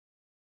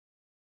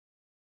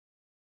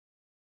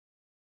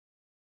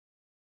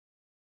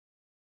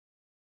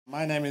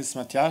My name is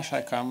Matjaz.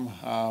 I come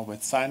with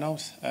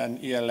SciNote, an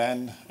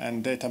ELN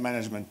and data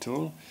management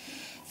tool.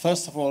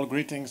 First of all,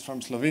 greetings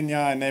from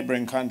Slovenia, a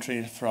neighboring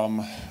country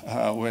from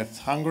with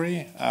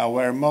Hungary,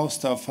 where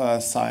most of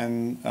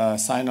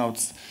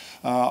SciNote's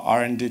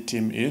R&D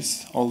team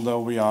is, although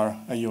we are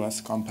a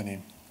US company.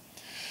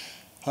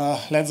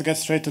 Let's get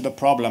straight to the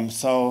problem.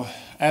 So,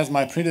 as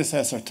my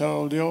predecessor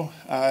told you,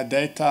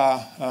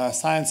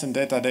 science and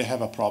data, they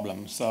have a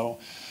problem. So,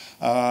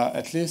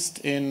 at least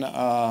in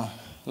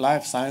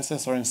life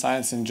sciences or in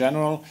science in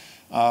general,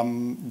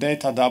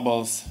 data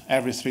doubles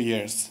every 3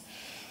 years.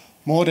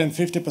 More than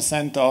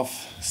 50% of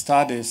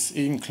studies,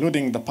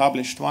 including the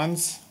published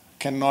ones,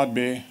 cannot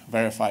be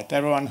verified.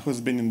 Everyone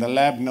who's been in the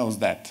lab knows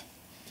that.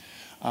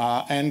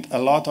 And a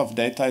lot of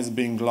data is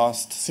being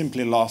lost,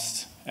 simply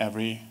lost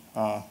every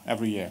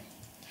year.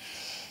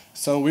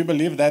 So we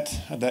believe that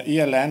the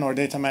ELN or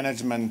data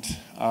management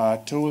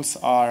tools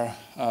are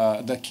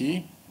the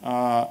key.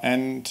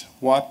 And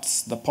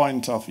what's the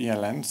point of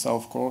ELN? So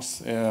of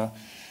course,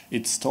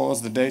 it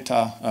stores the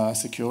data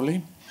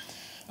securely.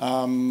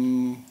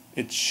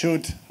 It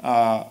should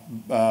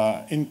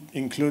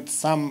include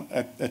some,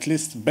 at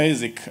least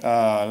basic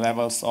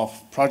levels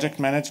of project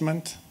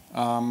management.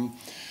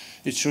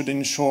 It should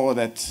ensure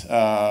that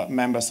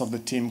members of the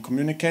team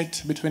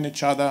communicate between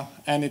each other,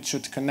 and it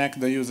should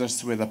connect the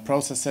users with the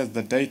processes,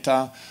 the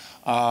data,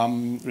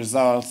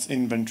 results,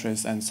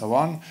 inventories, and so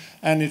on.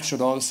 And it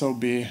should also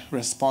be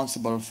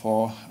responsible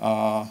for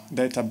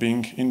data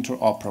being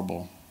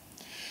interoperable.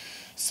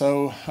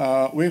 So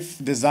we've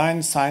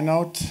designed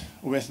SciNote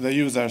with the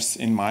users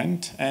in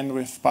mind, and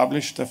we've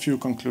published a few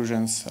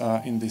conclusions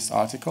in these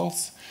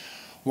articles.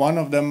 One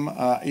of them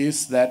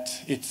is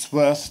that it's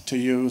worth to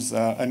use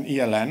an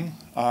ELN.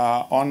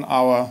 On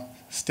our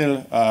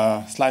still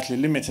slightly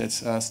limited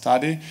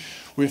study,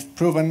 we've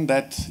proven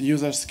that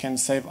users can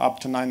save up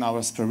to 9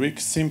 hours per week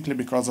simply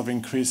because of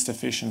increased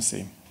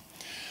efficiency.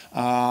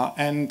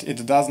 And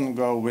it doesn't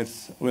go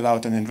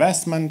without an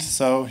investment,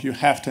 so you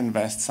have to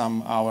invest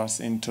some hours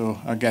into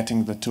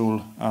getting the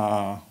tool,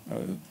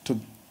 to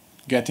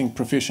getting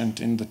proficient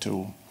in the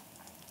tool.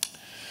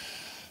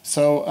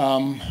 So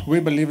we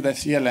believe that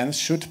ELNs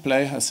should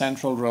play a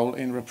central role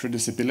in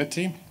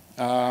reproducibility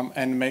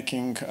and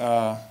making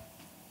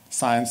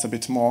science a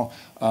bit more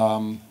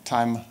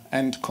time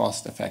and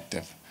cost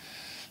effective.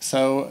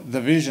 So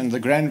the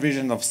grand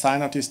vision of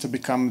SciNote is to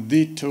become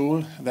the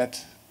tool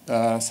that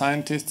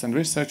scientists and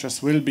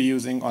researchers will be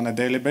using on a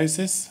daily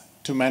basis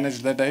to manage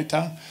the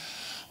data,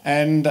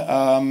 and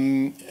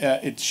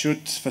it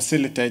should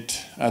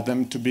facilitate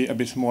them to be a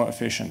bit more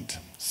efficient.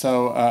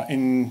 So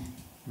in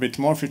a bit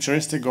more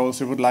futuristic goals,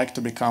 we would like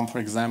to become, for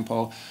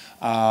example,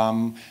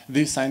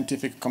 the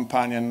scientific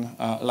companion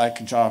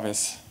like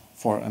Jarvis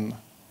for an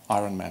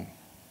Iron Man.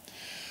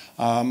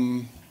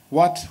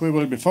 What we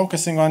will be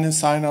focusing on in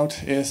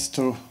SciNote is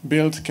to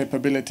build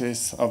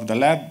capabilities of the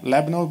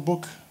lab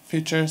notebook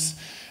features,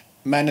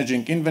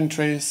 managing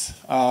inventories,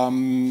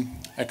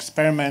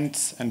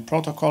 experiments and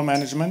protocol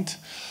management,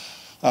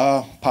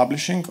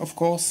 publishing, of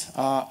course,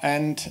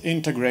 and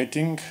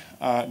integrating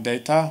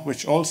data,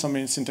 which also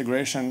means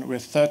integration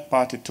with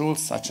third-party tools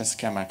such as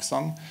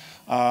ChemAxon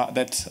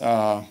that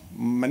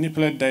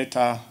manipulate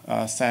data,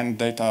 send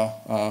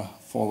data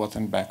forward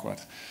and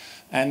backward.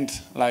 And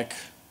like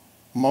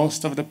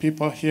most of the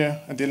people here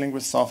dealing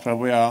with software,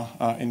 we are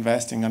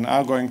investing and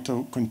are going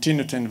to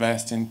continue to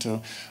invest into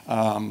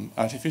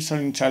artificial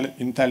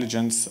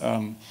intelligence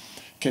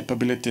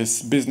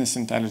capabilities, business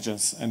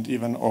intelligence, and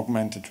even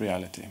augmented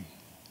reality.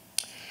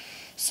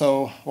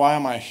 So why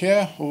am I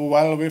here?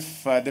 Well,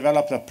 we've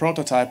developed a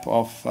prototype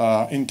of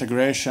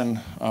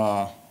integration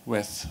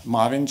with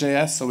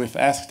Maven.js. So we've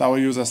asked our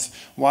users,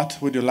 what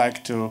would you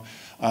like to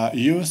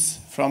use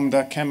from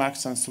the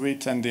ChemAxon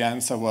suite? And the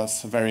answer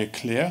was very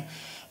clear.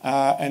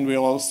 And we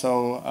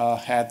also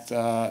had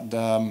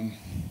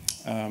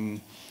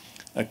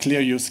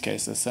clear use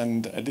cases.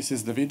 And this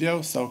is the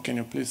video, so can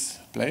you please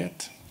play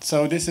it?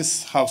 So this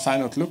is how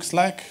SciNote looks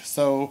like.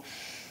 So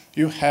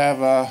you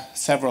have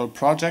several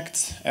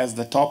projects as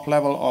the top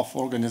level of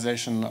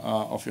organization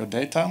of your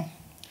data.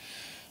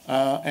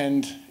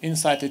 And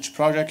inside each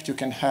project, you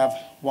can have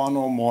one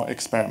or more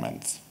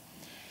experiments.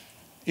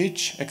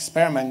 Each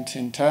experiment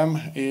in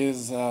turn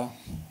is a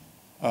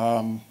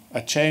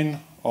chain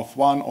of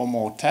one or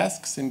more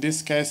tasks. In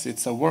this case,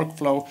 it's a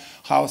workflow,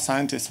 how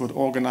scientists would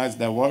organize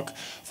their work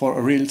for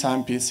a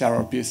real-time PCR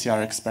or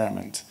PCR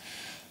experiment.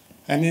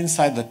 And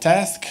inside the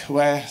task,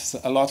 where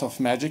a lot of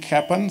magic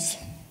happens,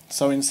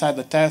 so inside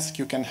the task,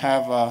 you can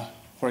have,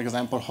 for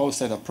example,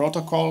 hosted a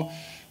protocol,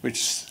 which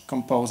is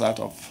composed out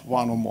of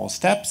one or more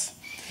steps.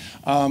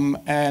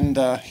 And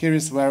here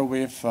is where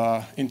we've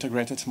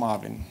integrated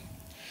Maven.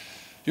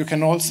 You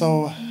can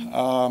also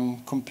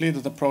complete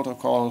the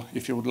protocol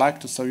if you would like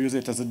to, so use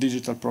it as a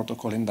digital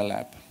protocol in the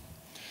lab.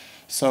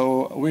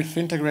 So we've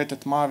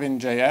integrated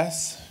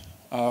Maven.js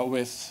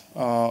with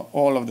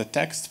all of the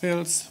text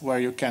fields where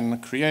you can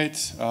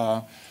create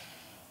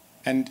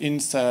and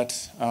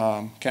insert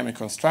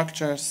chemical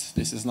structures.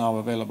 This is now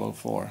available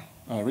for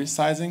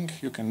resizing.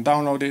 You can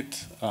download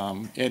it,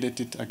 edit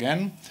it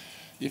again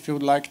if you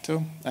would like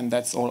to, and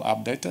that's all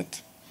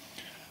updated.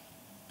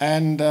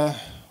 And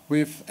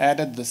we've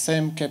added the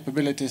same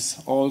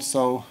capabilities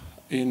also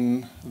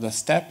in the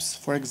steps.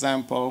 For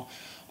example,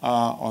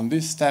 on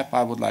this step,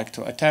 I would like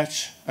to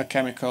attach a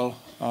chemical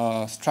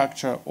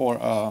structure or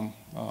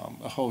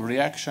a whole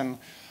reaction,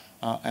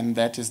 and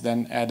that is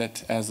then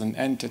added as an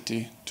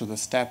entity to the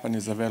step and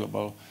is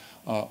available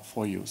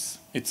for use.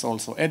 It's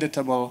also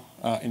editable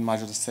in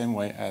much the same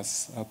way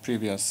as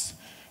previous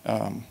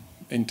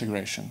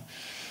integration.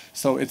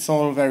 So it's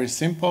all very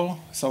simple.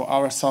 So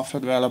our software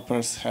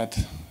developers had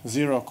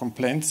 0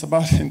 complaints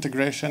about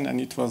integration, and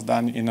it was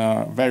done in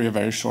a very,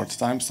 very short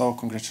time. So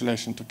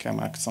congratulations to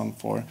ChemAxon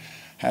for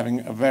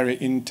having a very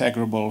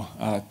integrable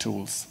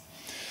tools.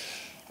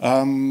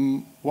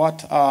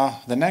 What are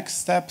the next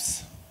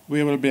steps?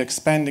 We will be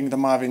expanding the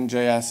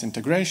Maven.js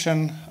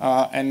integration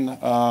and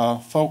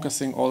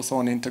focusing also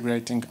on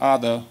integrating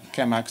other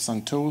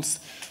ChemAxon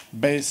tools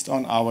based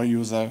on our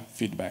user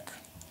feedback.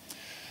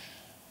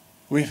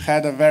 We've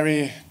had a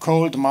very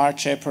cold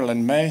March, April,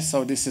 and May,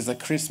 so this is a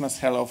Christmas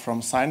hello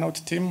from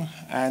SciNote team,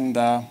 and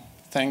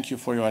thank you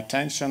for your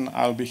attention.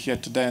 I'll be here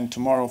today and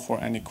tomorrow for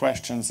any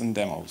questions and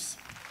demos.